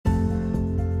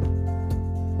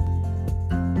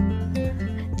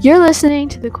You're listening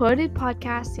to the Quoted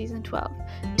Podcast Season 12.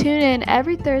 Tune in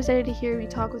every Thursday to hear me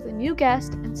talk with a new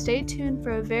guest, and stay tuned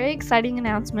for a very exciting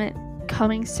announcement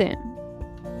coming soon.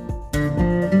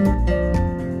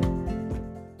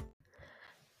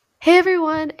 Hey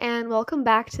everyone, and welcome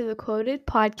back to the Quoted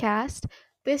Podcast.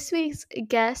 This week's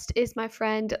guest is my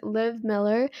friend Liv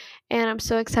Miller, and I'm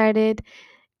so excited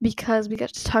because we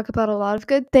get to talk about a lot of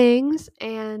good things,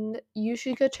 and you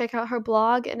should go check out her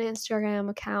blog and Instagram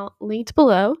account linked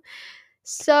below.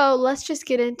 So let's just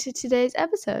get into today's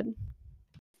episode.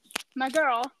 My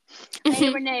girl,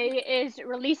 Riley Renee, is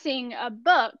releasing a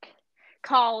book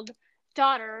called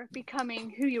Daughter, Becoming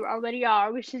Who You Already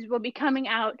Are, which will be coming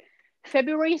out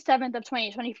February 7th of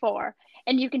 2024.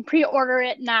 And you can pre-order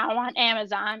it now on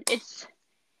Amazon. It's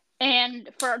only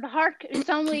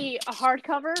a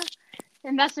hardcover,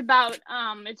 and that's about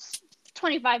it's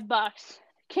 $25.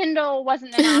 Kindle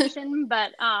wasn't an option,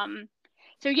 but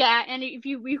so yeah, and if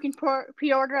you can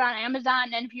pre-order it on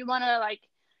Amazon, and if you want to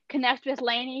connect with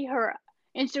Lainey, her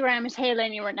Instagram is Hey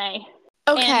Lainey Renee.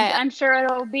 Okay. And I'm sure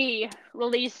it'll be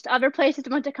released other places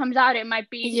once it comes out. It might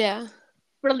be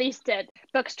released at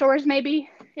bookstores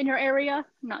maybe in your area.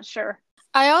 I'm not sure.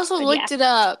 I also looked it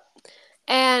up,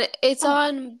 and it's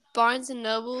on Barnes &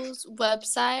 Noble's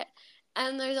website,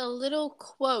 and there's a little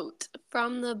quote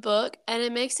from the book, and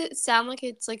it makes it sound like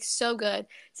it's so good.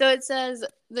 So it says,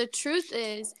 "The truth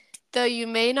is, though you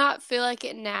may not feel like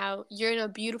it now, you're in a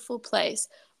beautiful place.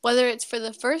 Whether it's for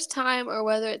the first time or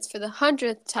whether it's for the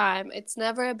 100th time, it's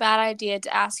never a bad idea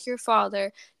to ask your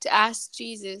Father, to ask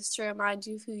Jesus to remind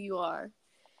you who you are."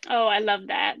 Oh, I love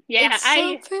that. Yeah, it's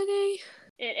so pretty.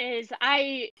 It is.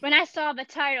 When I saw the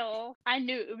title, I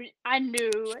knew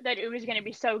that it was going to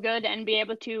be so good and be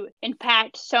able to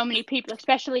impact so many people,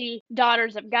 especially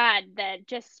daughters of God that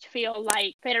just feel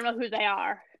like they don't know who they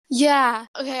are. Yeah.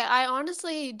 Okay, I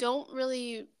honestly don't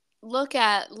really look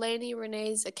at Lainey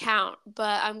Renee's account,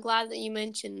 but I'm glad that you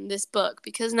mentioned this book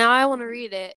because now I want to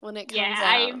read it when it comes out.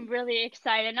 Yeah, I'm really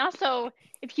excited. And also,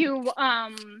 if you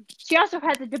she also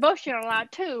has a devotional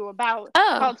out too about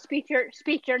called Speak Your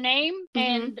Name,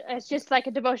 and it's just like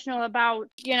a devotional about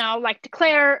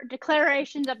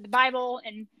declarations of the Bible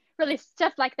and really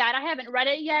stuff like that. I haven't read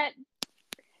it yet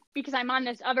because I'm on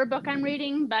this other book I'm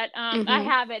reading, but I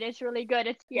have it. It's really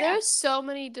good. There's so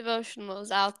many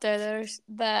devotionals out there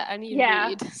that I need to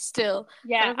read still.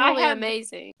 Yeah, they're probably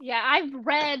amazing. Yeah, I've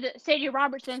read Sadie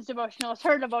Robertson's devotionals.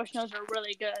 Her devotionals are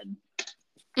really good.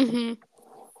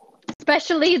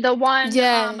 Especially the one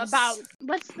about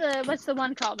what's the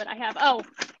one called that I have? Oh,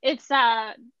 it's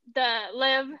the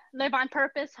Live on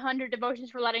Purpose, 100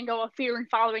 Devotions for Letting Go of Fear and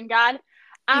Following God.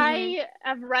 I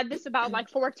have read this about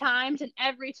 4 times, and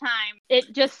every time it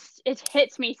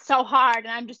hits me so hard, and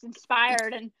I'm just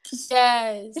inspired, and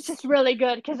it's just really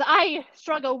good because I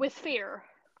struggle with fear,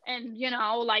 and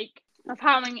of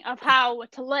how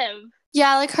to live.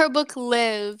 Yeah, like her book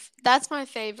Live. That's my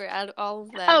favorite out of all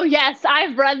of them. Oh yes,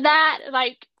 I've read that.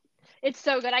 It's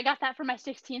so good. I got that for my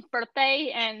 16th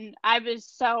birthday, and I was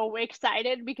so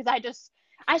excited because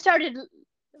I started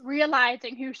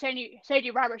realizing who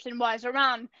Sadie Robertson was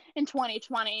around in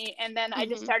 2020, and then I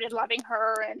just started loving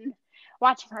her and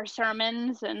watching her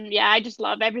sermons, and yeah, I just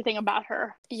love everything about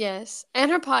her. Yes,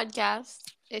 and her podcast.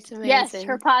 It's amazing. Yes,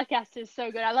 her podcast is so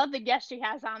good. I love the guests she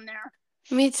has on there.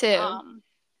 Me too.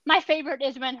 My favorite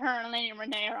is when her and Lainey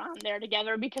Renee are on there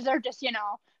together because they're just,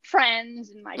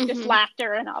 friends and just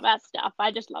laughter and all that stuff.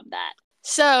 I just love that.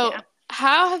 So,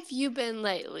 how have you been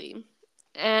lately?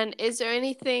 And is there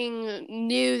anything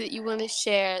new that you want to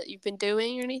share that you've been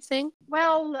doing or anything?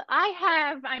 Well, I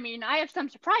have some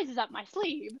surprises up my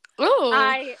sleeve. Oh.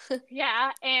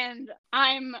 And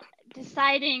I'm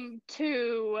deciding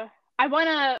I want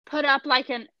to put up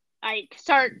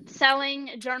start selling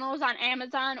journals on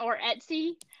Amazon or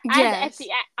Etsy. Yes.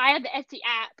 I have the Etsy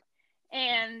app,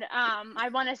 and I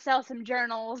want to sell some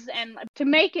journals and to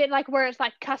make it where it's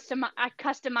I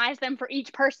customize them for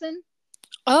each person.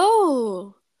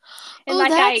 Oh. And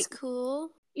that's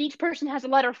cool. Each person has a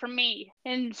letter from me,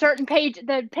 and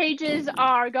the pages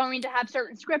are going to have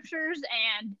certain scriptures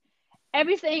and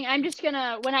everything. I'm just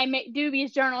gonna, when I do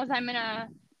these journals, I'm gonna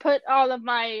put all of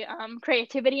my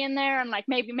creativity in there and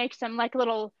maybe make some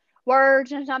little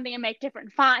words or something and make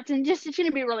different fonts, and just it's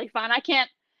gonna be really fun. I can't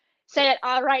say it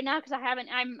all right now because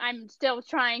I'm still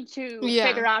trying to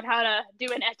figure out how to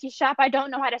do an Etsy shop. I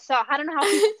don't know how to sell. I don't know how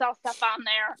people sell stuff on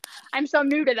there. I'm so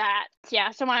new to that.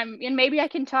 Yeah, so and maybe I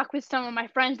can talk with some of my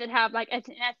friends that have an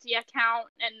Etsy account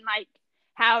and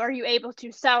how are you able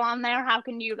to sell on there? How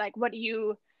can you what do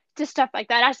you just stuff like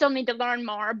that. I still need to learn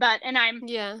more, and I'm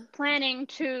planning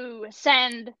to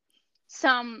send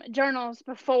some journals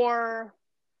before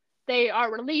they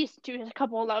are released to a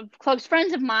couple of close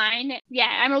friends of mine. Yeah,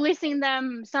 I'm releasing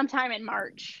them sometime in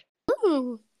March.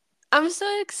 Ooh, I'm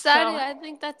so excited. So, I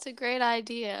think that's a great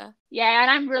idea. yeah,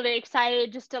 and I'm really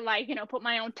excited just to, like, put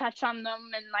my own touch on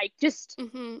them and, like, just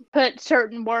Mm-hmm. put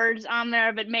certain words on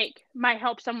there that might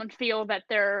help someone feel that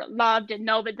they're loved and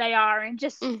know that they are, and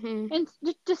Mm-hmm.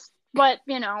 just what,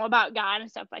 about God and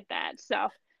stuff like that. So,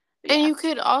 And yeah. you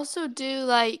could also do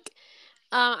like,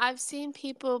 I've seen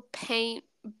people paint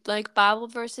like Bible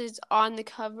verses on the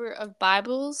cover of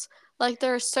Bibles. Like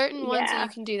there are certain ones that you Yeah.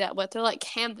 can do that with. They're like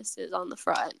canvases on the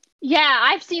front. Yeah,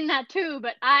 I've seen that too,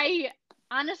 but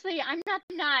honestly, I'm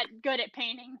not good at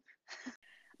painting.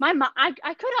 My mom,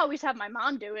 I could always have my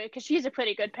mom do it because she's a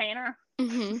pretty good painter.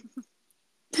 Mm-hmm.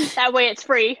 That way it's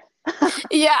free.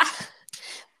 Yeah,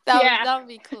 Yeah. that would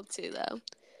be cool too, though.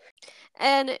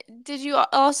 And did you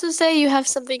also say you have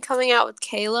something coming out with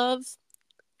Caleb?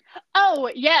 Oh,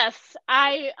 yes.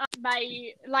 I'm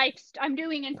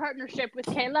doing in partnership with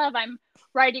Caleb. I'm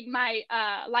writing my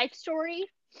life story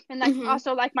and like Mm-hmm.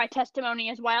 also like my testimony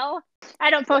as well. I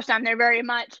don't post on there very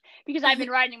much because I've been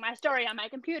writing my story on my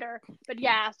computer. But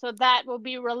yeah, so that will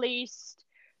be released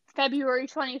February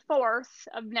 24th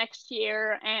of next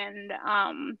year, and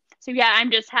so yeah,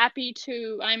 I'm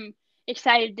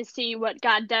excited to see what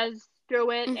God does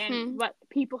through it and Mm-hmm. what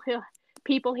people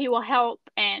he will help,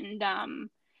 and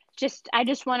I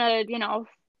just want to,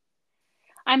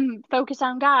 I'm focused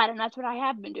on God, and that's what I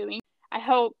have been doing. I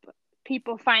hope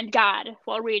people find God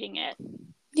while reading it.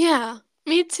 Yeah,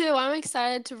 me too. I'm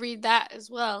excited to read that as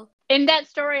well. In that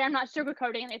story, I'm not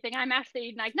sugarcoating anything. I'm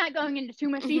actually like not going into too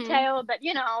much Mm-hmm. detail, but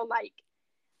like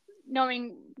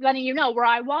letting you know where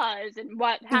I was and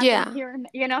what happened Yeah. here,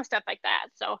 and stuff like that.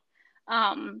 So,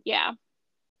 yeah.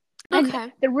 And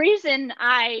Okay. the reason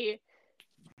I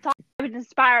thought I was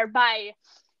inspired by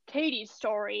Katie's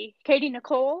story, Katie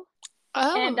Nicole,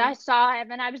 and I Oh. saw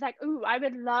him, and I was like, ooh, I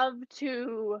would love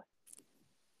to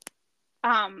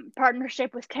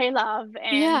partnership with Caleb.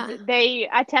 And Yeah.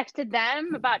 I texted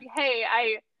them about, hey,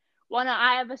 I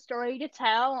have a story to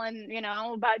tell, and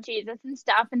about Jesus and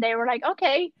stuff, and they were like,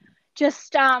 okay,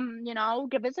 just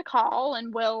give us a call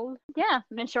and we'll, yeah.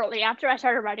 And then shortly after I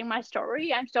started writing my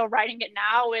story, I'm still writing it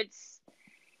now. It's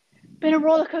been a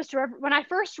roller coaster. When I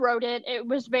first wrote it, it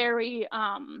was very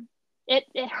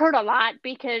it hurt a lot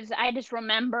because I just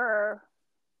remember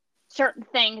certain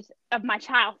things of my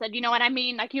childhood. You know what I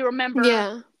mean? Like you remember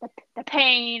Yeah. the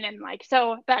pain and like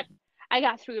so. But I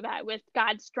got through that with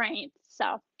God's strength.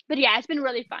 So, but yeah, it's been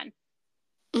really fun.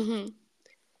 Mm-hmm.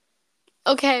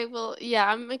 Okay, well, yeah,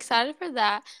 I'm excited for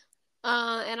that.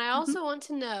 And I Mm-hmm. also want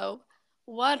to know,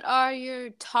 what are your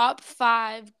top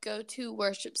 5 go-to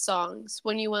worship songs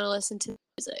when you want to listen to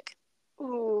music?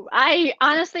 Ooh, I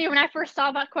honestly, when I first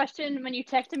saw that question, when you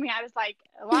texted me, I was like,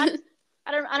 "What?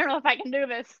 I don't know if I can do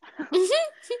this."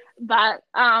 But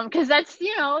because that's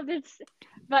that's.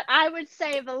 But I would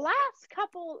say the last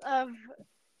couple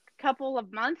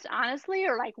of months, honestly,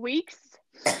 or like weeks,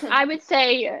 I would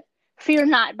say "Fear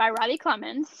Not" by Riley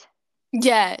Clemmons,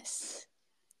 Yes.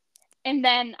 and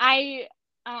then I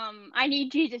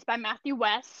Need Jesus by Matthew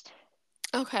West,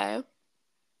 Okay.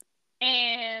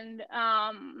 and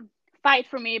Fight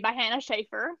for Me by Hannah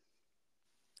Schaefer,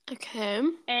 Okay.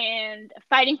 and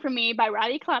Fighting for Me by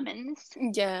Riley Clemmons,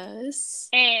 Yes.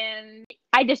 and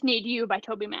I Just Need You by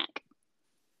Toby Mac.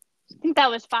 I think that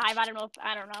was 5. I don't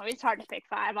know. It's hard to pick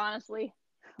 5, honestly.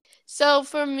 So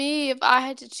for me, if I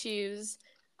had to choose,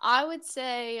 I would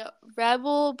say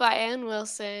Rebel by Ann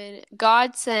Wilson,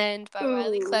 God Send by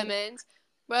Riley Ooh. Clemmons,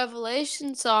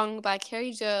 Revelation Song by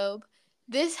Carrie Job,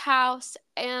 This House,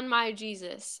 and My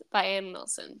Jesus by Ann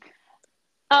Wilson.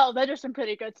 Oh, those are some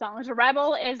pretty good songs.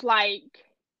 Rebel is like,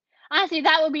 honestly,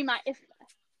 that would be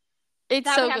It's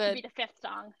that would so have to be good. the 5th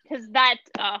song because that,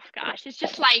 oh gosh, it's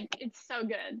just like it's so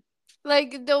good.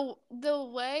 Like the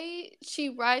way she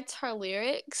writes her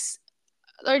lyrics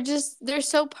they're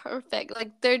so perfect.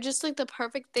 Like they're just like the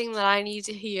perfect thing that I need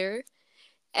to hear.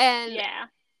 And Yeah,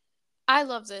 I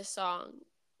love this song.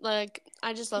 Like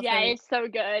I just love yeah, her. it's so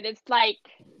good. It's like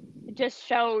it just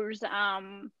shows.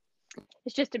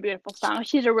 It's just a beautiful song.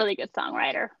 She's a really good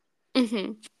songwriter.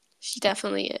 Mhm. She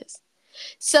definitely is.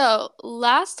 So,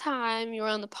 last time you were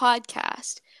on the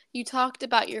podcast, you talked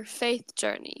about your faith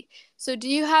journey. So, do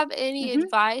you have any Hmm.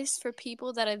 advice for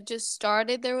people that have just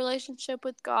started their relationship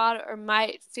with God or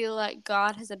might feel like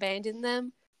God has abandoned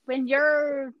them? When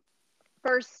your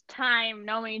first time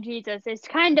knowing Jesus,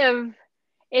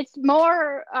 it's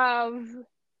more of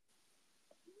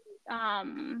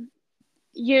um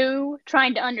you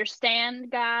trying to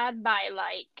understand God by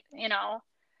like,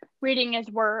 reading his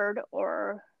word,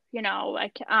 or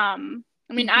like I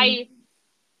mean,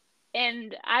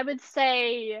 Mm-hmm. I would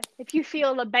say if you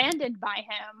feel abandoned by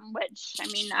him, which I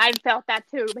mean I've felt that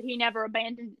too, but he never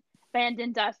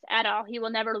abandons us at all. He will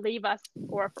never leave us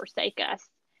or forsake us,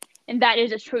 and that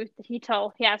is a truth that he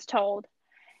has told.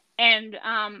 And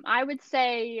I would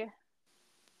say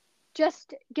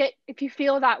just if you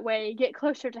feel that way, get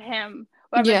closer to him,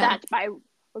 whether Yeah. that's by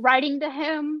writing to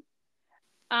him,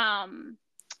 um,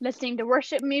 listening to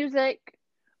worship music,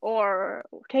 or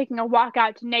taking a walk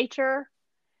out to nature.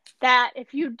 That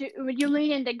if you do, when you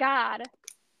lean into God,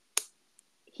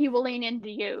 He will lean into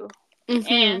you.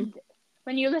 Mm-hmm. And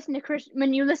when you listen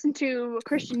to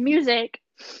Christian music,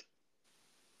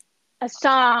 a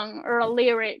song or a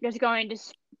lyric is going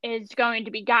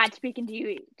to be God speaking to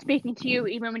you,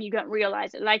 even when you don't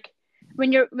realize it. Like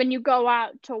when you go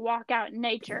out to walk out in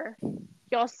nature,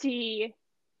 you'll see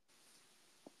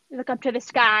look up to the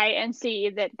sky and see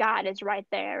that God is right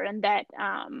there, and that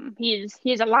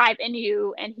he's alive in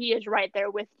you, and he is right there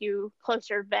with you,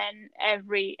 closer than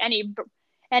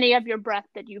any of your breath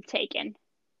that you've taken.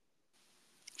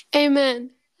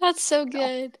 Amen. That's so So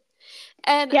good.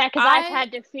 And yeah, because I've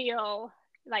had to feel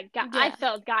like I yeah.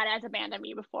 felt God has abandoned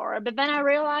me before, but then I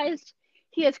realized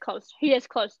he is close. He is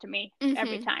close to me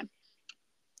every Mm-hmm. time.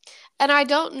 And I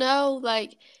don't know,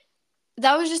 like,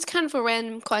 that was just kind of a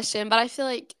random question, but I feel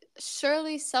like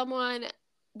surely someone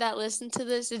that listened to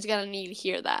this is gonna need to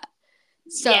hear that.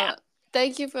 Yeah. So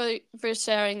thank you for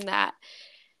sharing that.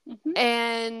 Hmm.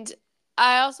 And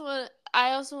I also want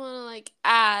to like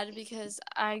add, because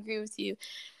I agree with you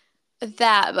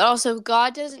that, but also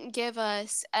God doesn't give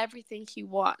us everything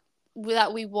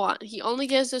that we want. He only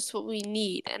gives us what we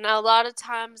need. And a lot of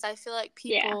times I feel like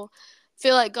Yeah. people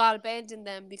feel like God abandoned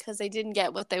them because they didn't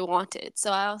get what they wanted.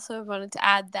 So I also wanted to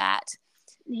add that.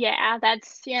 Yeah,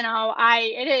 that's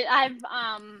I've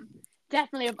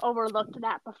definitely have overlooked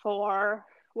that before,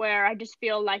 where I just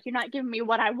feel like you're not giving me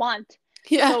what I want.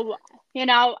 Yeah. So,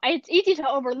 it's easy to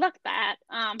overlook that,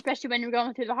 especially when you're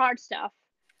going through the hard stuff.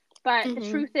 But the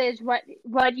Mhm. truth is,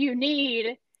 what you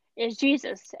need is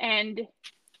Jesus, and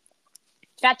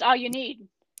that's all you need.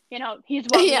 He's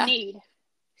what we Yeah. need,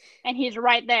 and he's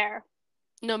right there.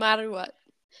 No matter what.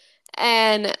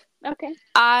 And Okay.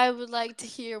 I would like to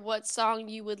hear what song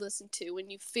you would listen to when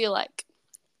you feel like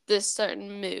this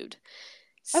certain mood.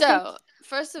 Okay. So,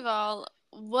 first of all,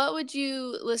 what would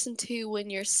you listen to when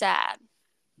you're sad?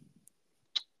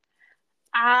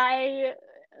 I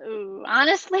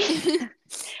honestly,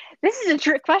 this is a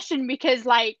trick question because,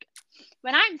 like,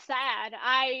 when I'm sad,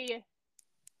 I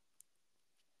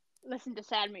listen to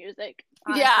sad music,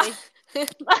 Yeah. honestly.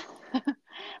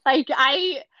 Like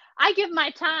I give my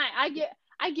time.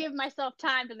 I give myself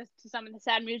time to listen to some of the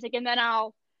sad music, and then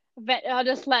I'll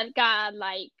just let God,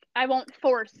 like, I won't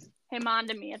force him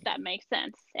onto me, if that makes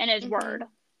sense, in his word. Mhm.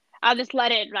 I'll just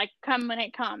let it, like, come when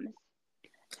it comes.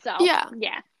 So, Yeah.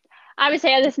 yeah. I would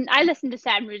say I listen to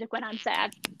sad music when I'm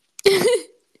sad.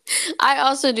 I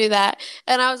also do that.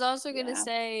 And I was also going to Yeah.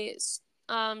 say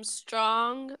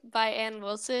Strong by Ann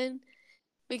Wilson,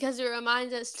 because it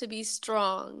reminds us to be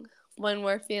strong when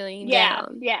we're feeling Yeah,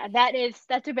 down. yeah,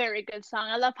 that's a very good song.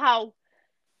 I love how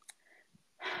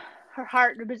her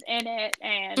heart was in it,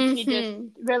 and she just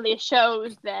Mhm. really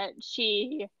shows that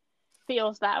she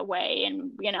feels that way,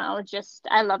 and just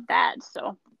I love that.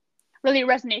 So really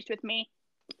resonates with me.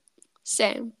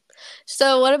 Same.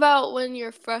 So, what about when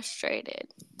you're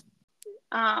frustrated?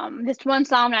 This one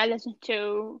song I listen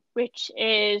to, which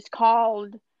is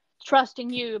called "Trusting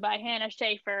You" by Hannah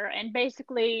Schaefer, and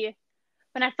basically,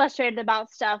 when I'm frustrated about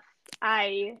stuff,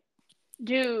 I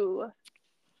do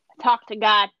talk to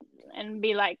God and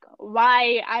be like,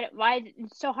 why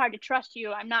it's so hard to trust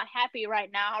you? I'm not happy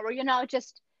right now, or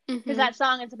just because Mhm. that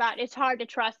song is about it's hard to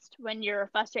trust when you're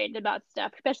frustrated about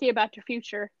stuff, especially about your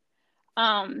future.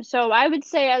 So I would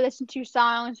say I listened to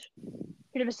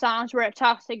bit of a songs where it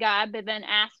talks to God, but then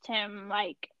asked him,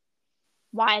 like,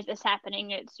 why is this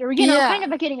happening? It's or kind Yeah. of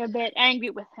like getting a bit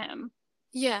angry with him.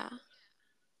 Yeah.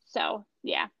 So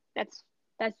yeah, that's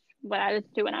what I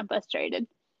listen to when I'm frustrated.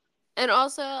 And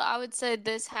also, I would say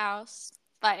This House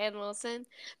by Ann Wilson,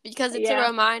 because it's a Yeah,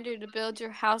 reminder to build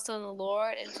your house on the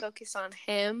Lord and focus on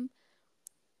Him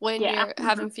when yeah. you're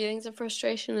having feelings of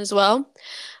frustration as well.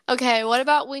 Okay, what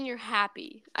about when you're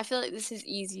happy? I feel like this is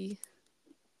easy.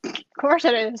 Of course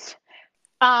it is.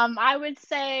 I would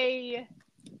say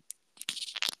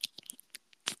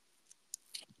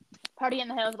 "Party in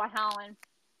the Hills" by Holland.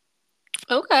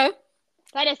 Okay.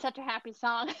 That is such a happy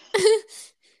song.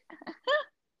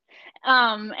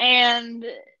 And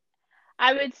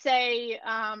I would say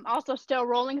also still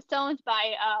Rolling Stones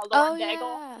by Oh Lauren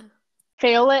Daigle. yeah.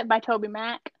 Feel It by Toby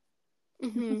Mac.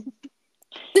 Mhm.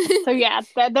 So yeah,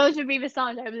 those would be the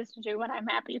songs I would listen to when I'm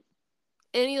happy.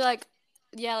 Any like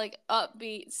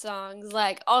upbeat songs.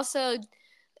 Like also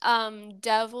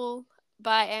Devil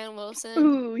by Ann Wilson.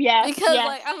 Ooh, yes, Because yes,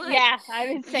 like I'm like, yeah,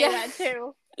 I would say yeah. that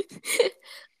too.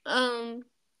 um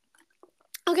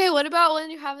okay, what about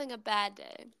when you're having a bad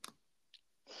day?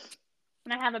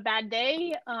 When I have a bad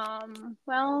day,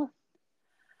 well,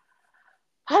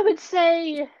 I would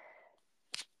say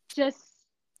just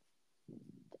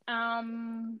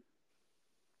um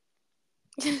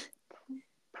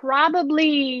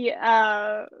probably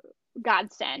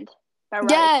Godsend by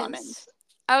Riley Clemmons. Yes.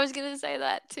 I was gonna say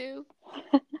that too.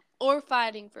 Or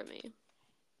Fighting for Me.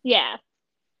 Yeah.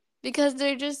 Because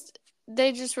they just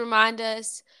remind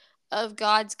us of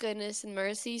God's goodness and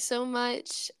mercy so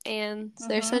much, and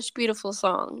they're Mhm. such beautiful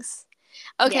songs.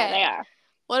 Yeah, they Okay. are.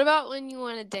 What about When You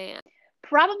Want to Dance?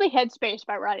 Probably Headspace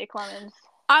by Riley Clemmons.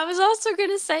 I was also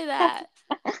gonna say that.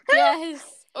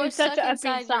 Yes. Or It's such Stuck an upbeat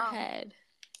Inside Your song. Head.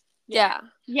 Yeah. Yeah.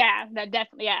 Yeah, that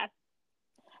definitely, yeah.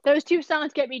 Those two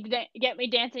songs get me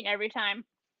dancing every time.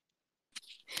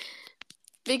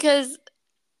 Because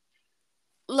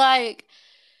like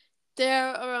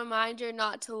they're a reminder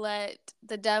not to let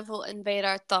the devil invade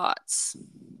our thoughts.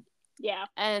 Yeah.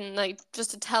 And like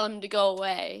just to tell him to go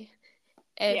away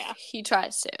if Yeah. he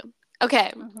tries to.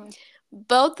 Okay. Mhm.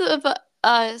 Both of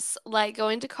us like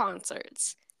going to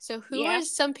concerts. So who Yeah. are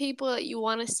some people that you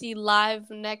want to see live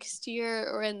next year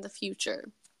or in the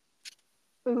future?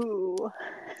 Ooh.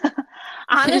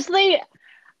 Honestly,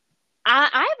 I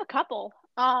have a couple.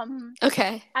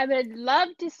 Okay. I would love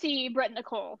to see Brett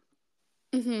Nicole.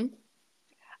 Mhm.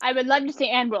 I would love to see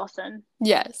Ann Wilson.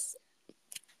 Yes.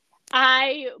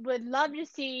 I would love to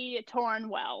see Torrin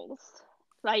Wells.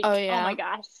 Like, Oh oh my yeah.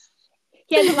 gosh.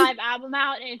 He has a live album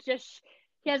out and It's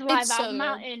so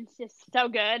good. and it's just so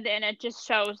good and it just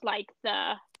shows like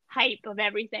the hype of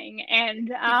everything. And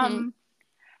Mhm.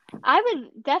 I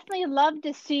would definitely love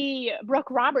to see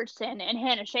Brooke Robertson and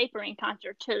Hannah Shaffer in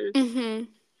concert too. Mhm.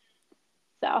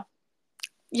 So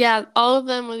Yeah, all of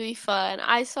them would be fun.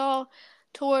 I saw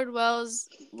Toward Wells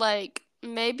like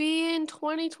maybe in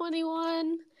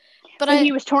 2021, but when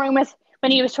he was touring with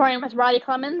Riley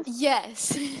Clemmons.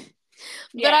 yes.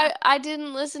 But Yeah, I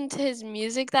didn't listen to his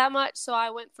music that much, so I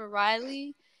went for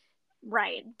Riley.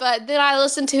 right. But then I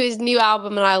listened to his new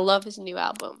album, and I love his new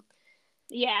album.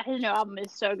 Yeah, his new album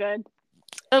is so good.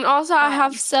 And also, I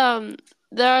have Um, some.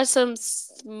 There are some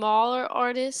smaller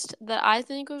artists that I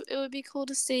think it would be cool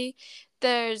to see.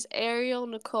 There's Ariel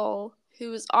Nicole,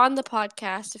 who was on the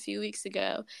podcast a few weeks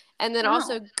ago, and then oh,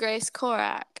 also Grace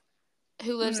Korak,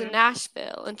 who lives in mm,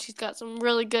 Nashville, and she's got some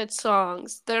really good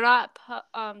songs. They're not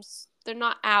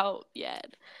out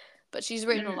yet, but she's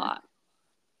written a mm, lot.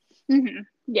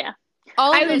 yeah.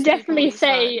 All I of would those people will definitely be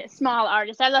say fun. small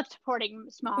artists. I love supporting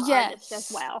small artists as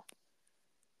Yes, well.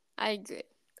 I agree.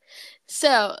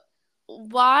 So,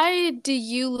 why do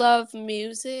you love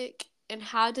music and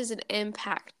how does it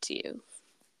impact you?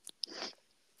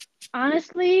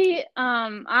 Honestly,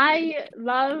 I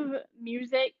love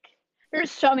music.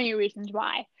 There's so many reasons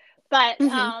why. But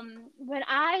Mhm. when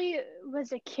I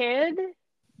was a kid,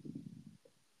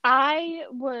 I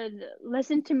would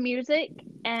listen to music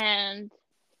and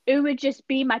it would just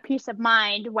be my peace of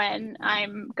mind when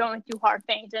I'm going through hard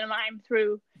things and when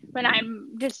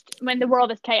the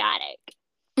world is chaotic.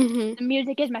 Mhm. The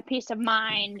music is my peace of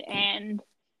mind and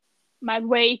my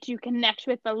way to connect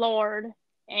with the Lord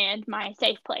and my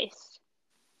safe place.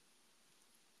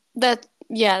 That's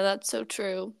so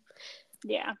true.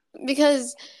 Yeah.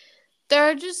 Because there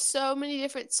are just so many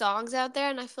different songs out there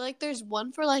and I feel like there's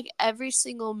one for like every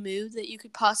single mood that you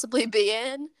could possibly be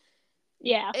in.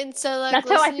 Yeah. And so like That's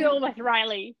how I listening feel with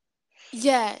Riley.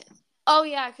 yeah. Oh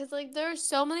yeah, cuz like there are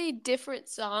so many different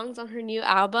songs on her new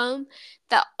album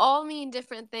that all mean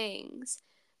different things.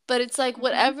 But it's like Hmm.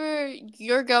 whatever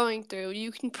you're going through,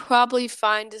 you can probably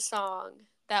find a song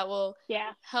that will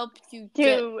Yeah. help you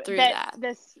get To through that that.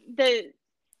 this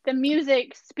the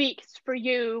music speaks for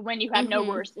you when you have no Mhm.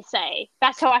 words to say.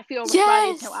 That's how I feel with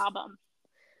Riley's new Yes. album.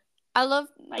 I love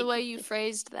the Like way it's you just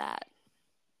phrased that.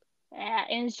 yeah,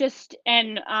 and it's just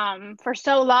and for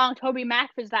so long Toby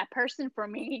Mac was that person for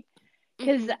me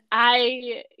because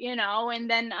Mhm. and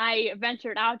then I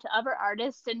ventured out to other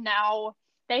artists and now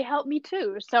they help me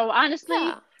too. So honestly,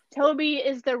 Yeah. Toby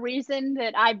is the reason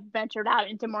that I ventured out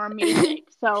into more music.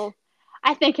 So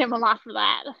I thank him a lot for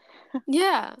that.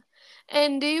 Yeah.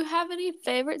 And do you have any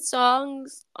favorite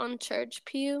songs on Church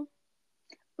Pew?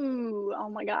 Ooh, oh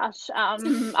my gosh. All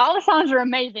the songs are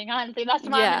amazing, honestly. That's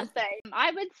what I'm Yeah. gonna say.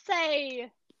 I would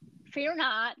say Fear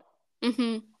Not,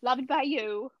 Mhm. Loved by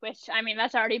You, which I mean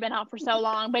that's already been out for so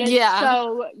long, but it's Yeah.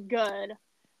 so good.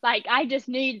 Like I just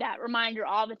need that reminder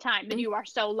all the time that you are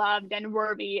so loved and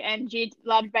worthy and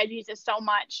loved by Jesus so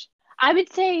much. I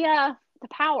would say The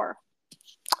Power.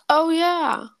 Oh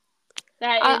yeah.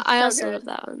 That is I so also love good.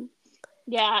 that one.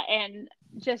 Yeah, and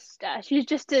just she's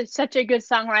just such a good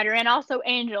songwriter, and also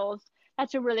Angels.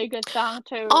 That's a really good song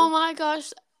Oh too. my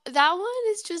gosh. That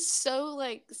one is just so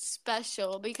like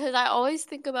special because I always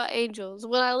think about angels.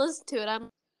 When I listen to it,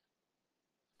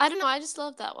 I don't know, I just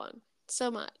love that one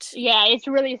so much. Yeah, it's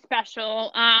really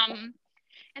special. And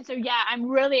so yeah, I'm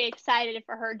really excited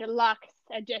for her deluxe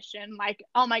edition. Like,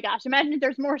 oh my gosh, imagine if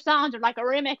there's more songs or like a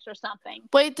remix or something.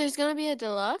 Wait, there's gonna be a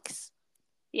deluxe?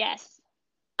 Yes,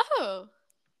 Oh.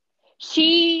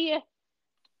 she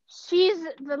she's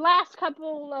the last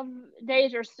couple of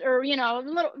days or a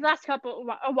little last couple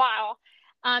a while.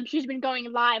 She's been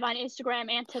going live on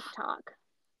Instagram and TikTok.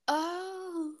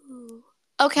 Oh.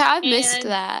 Okay, I missed And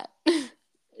that.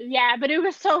 yeah, but it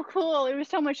was so cool. It was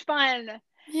so much fun. And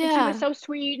she was Yeah. so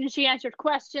sweet and she answered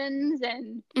questions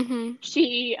and Mhm.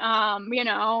 she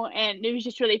and it was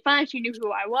just really fun. She knew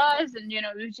who I was and it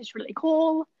was just really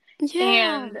cool.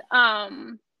 Yeah.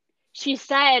 And she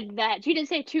said that she didn't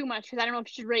say too much because I don't know if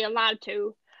she's really allowed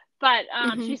to, but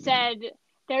she Mhm. said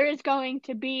there is going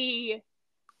to be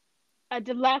a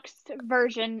deluxe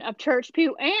version of Church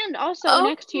Pew and also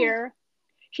next Oh. year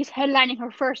she's headlining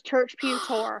her first Church Pew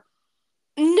tour.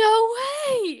 No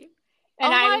way.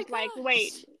 And Oh I my was like,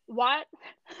 wait, gosh. what?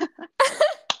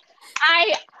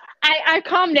 I I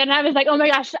calmed it and I was like, oh my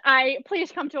gosh, I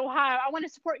please come to Ohio. I want to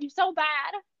support you so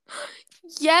bad.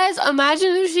 Yes,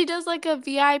 imagine if she does like a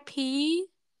VIP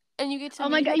and you get to Oh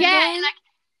my meet god, her yeah, again.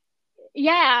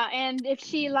 yeah, and if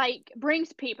she like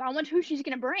brings people, I wonder who she's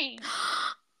gonna bring.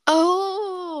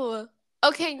 Oh.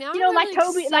 Okay, now I'm Like really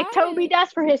Toby excited.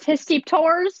 does for his steep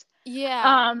tours.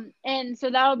 Yeah. And so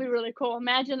that would be really cool.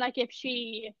 Imagine like if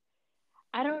she,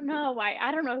 I don't know,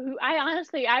 I don't know who. I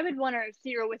honestly, I would want to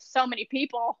see her with so many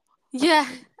people.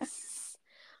 Yes.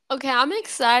 Okay, I'm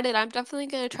excited. I'm definitely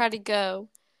gonna try to go.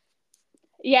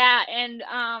 Yeah, and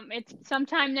it's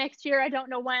sometime next year. I don't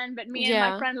know when, but me and my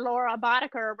Yeah. friend Laura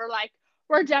Boddicker were like,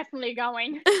 we're definitely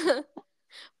going.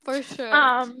 For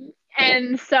sure.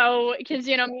 And so, because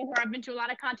me and her have been to a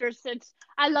lot of concerts.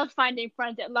 I love finding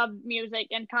friends that love music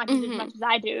and concerts as much Mhm. as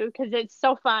I do because it's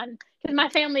so fun. Because my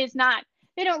family is not,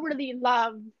 they don't really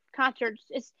love concerts.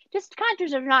 It's just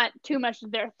concerts are not too much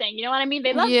their thing. You know what I mean?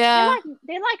 Yeah.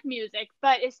 They like music,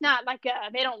 but it's not like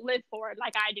they don't live for it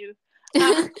like I do.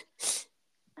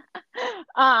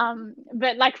 Uh,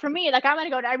 but like for me, like I want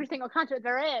to go to every single concert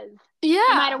there is,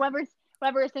 no matter Yeah.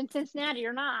 whether it's in Cincinnati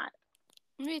or not.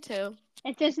 Me too.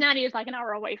 And Cincinnati is like an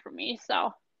hour away from me,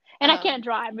 so and I Oh. can't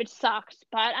drive, which sucks.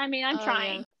 But I mean, I'm Oh yeah.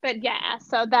 trying. But yeah,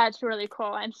 so that's really cool.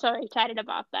 I'm so excited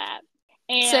about that.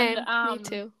 And Same. Me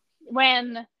too.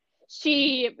 when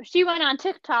she went on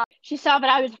TikTok, she saw that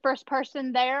I was the first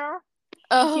person there,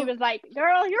 and she Oh. was like,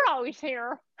 "Girl, you're always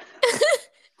here.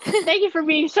 Thank you for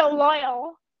being so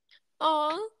loyal,"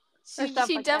 Oh. or She stuff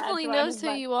she like that. definitely So I knows was who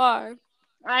like, you are.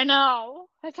 "I know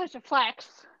that's such a flex."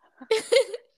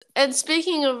 And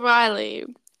speaking of Riley,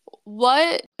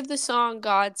 what of the song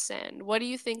God Send? What do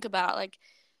you think about? Like,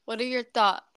 what are your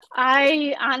thoughts?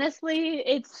 I honestly,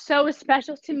 it's so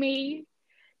special to me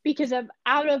because of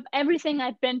out of everything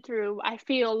I've been through, I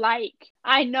feel like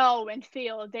I know and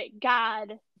feel that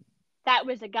that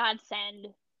was a godsend.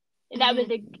 That was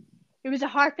Mhm. a it was a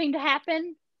hard thing to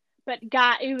happen, but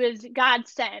it was God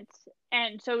sent.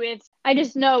 And so I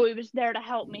just know it was there to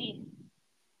help me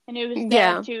and it was there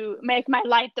Yeah. to make my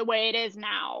life the way it is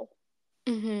now.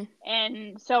 Mhm.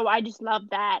 And so I just love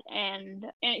that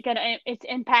and it's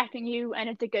impacting you and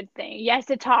it's a good thing. Yes,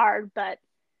 it's hard, but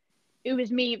it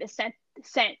was me that sent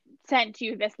sent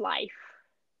you this life.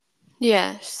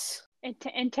 Yes.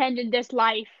 Intended this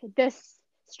life, this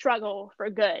struggle for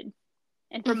good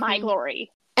and for my Mhm.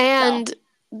 glory. So, And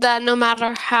that no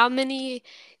matter how many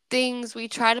things we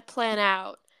try to plan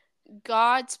out,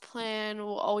 God's plan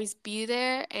will always be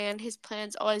there and his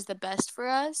plan's always the best for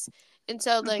us. And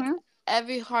so like hmm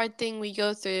every hard thing we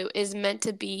go through is meant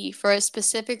to be for a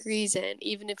specific reason,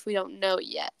 even if we don't know it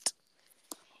yet.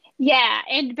 yeah,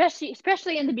 and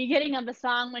especially in the beginning of the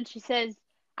song when she says,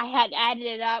 "I had added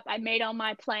it up, I made all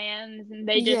my plans," and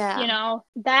they just, Yeah.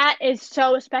 that is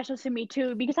so special to me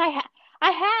too because I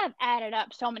have added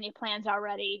up so many plans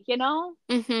already, Mhm.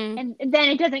 and then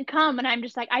it doesn't come, and I'm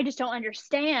just like, I just don't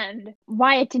understand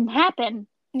why it didn't happen.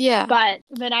 Yeah. But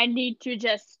then I need to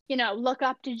just, look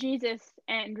up to Jesus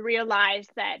and realize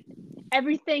that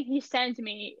everything he sends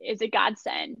me is a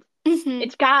godsend. Mhm.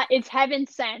 It's heaven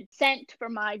sent for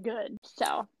my good.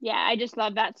 So yeah, I just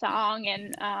love that song,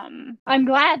 and I'm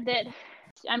glad that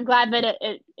I'm glad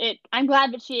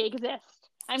that she exists.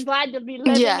 I'm glad to be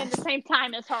living in the Yes. same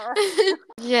time as her.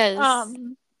 Yes.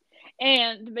 Um,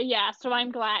 but yeah, so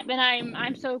I'm glad, and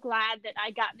I'm so glad that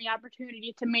I got the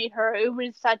opportunity to meet her. It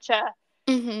was such a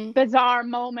Mhm. bizarre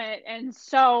moment, and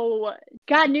so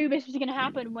God knew this was gonna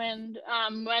happen when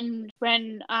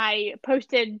I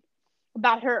posted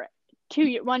about her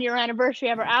 1 year anniversary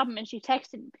of her album, and she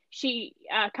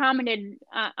commented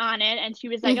on it, and she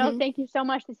was like, "Oh, Mhm. thank you so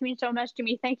much. This means so much to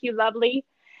me. Thank you, lovely."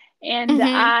 And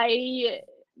Mhm.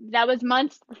 that was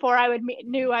months before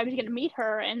knew I was going to meet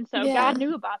her, and so God Yeah.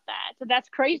 knew about that. So that's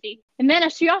crazy. And then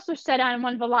she also said on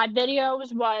one of the live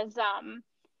videos was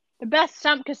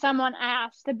because someone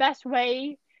asked the best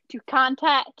way to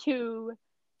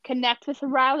connect with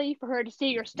Riley for her to see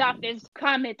your stuff is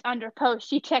comment under post.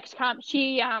 She checks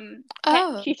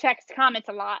Oh. she checks comments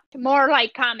a lot. More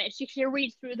like comments. She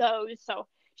reads through those. So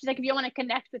she's like, if you want to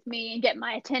connect with me and get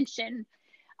my attention,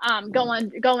 go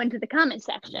into the comment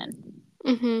section.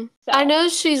 Mhm. I So know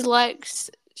she's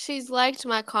liked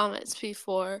my comments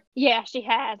before. yeah, she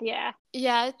has. Yeah,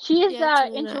 Yeah. she's Yeah,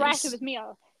 it's really interacted nice. with me.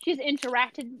 She's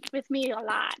interacted with me a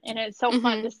lot, and it's so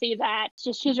fun to Mhm. see that.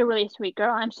 She's a really sweet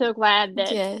girl. I'm so glad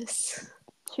Yes.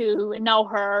 to know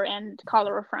her and call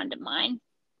her a friend of mine.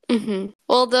 Mhm.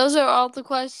 Well, those are all the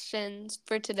questions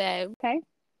for today. Okay.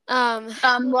 Um.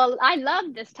 Well, I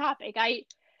love this topic. I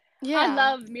Yeah.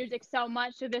 love music so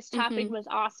much, so this topic Mhm. was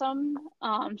awesome.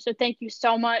 So thank you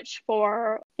so much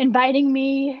for inviting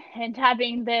me and uh,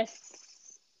 having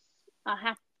this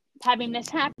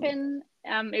happen.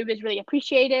 It was really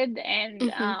appreciated, and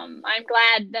Mhm. I'm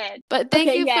glad that. But thank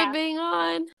Okay, you for yeah, being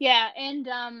on. yeah,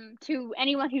 and to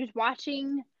anyone who's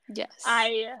watching, Yes.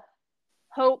 I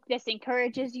hope this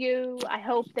encourages you. I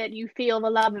hope that you feel the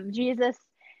love of Jesus,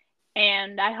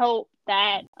 and I hope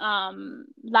that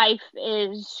life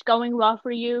is going well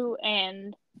for you,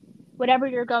 and whatever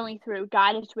you're going through,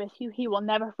 God is with you. He will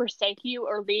never forsake you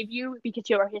or leave you because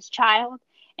you are his child,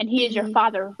 and he is your Mhm.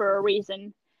 father for a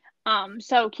reason.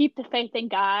 So keep the faith in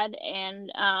God,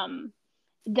 and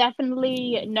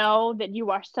definitely know that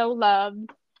you are so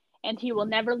loved, and he will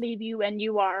never leave you, and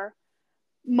you are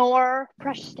more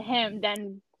precious to him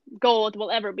than gold will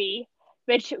ever be,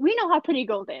 which we know how pretty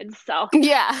gold is. So,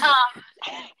 Yeah.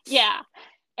 yeah.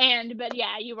 But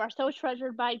yeah, you are so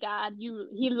treasured by God.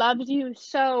 He loves you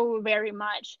so very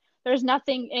much. There's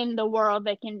nothing in the world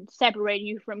that can separate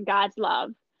you from God's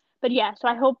love. But yeah, so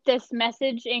I hope this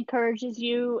message encourages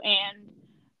you,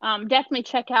 and definitely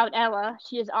check out Ella.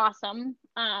 She is awesome.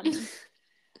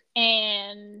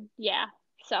 And yeah,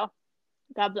 so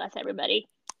God bless everybody.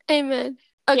 Amen.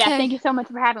 Yeah, thank Okay. you so much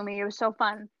for having me. It was so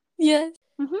fun. Yes.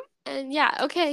 Hmm. And yeah, okay.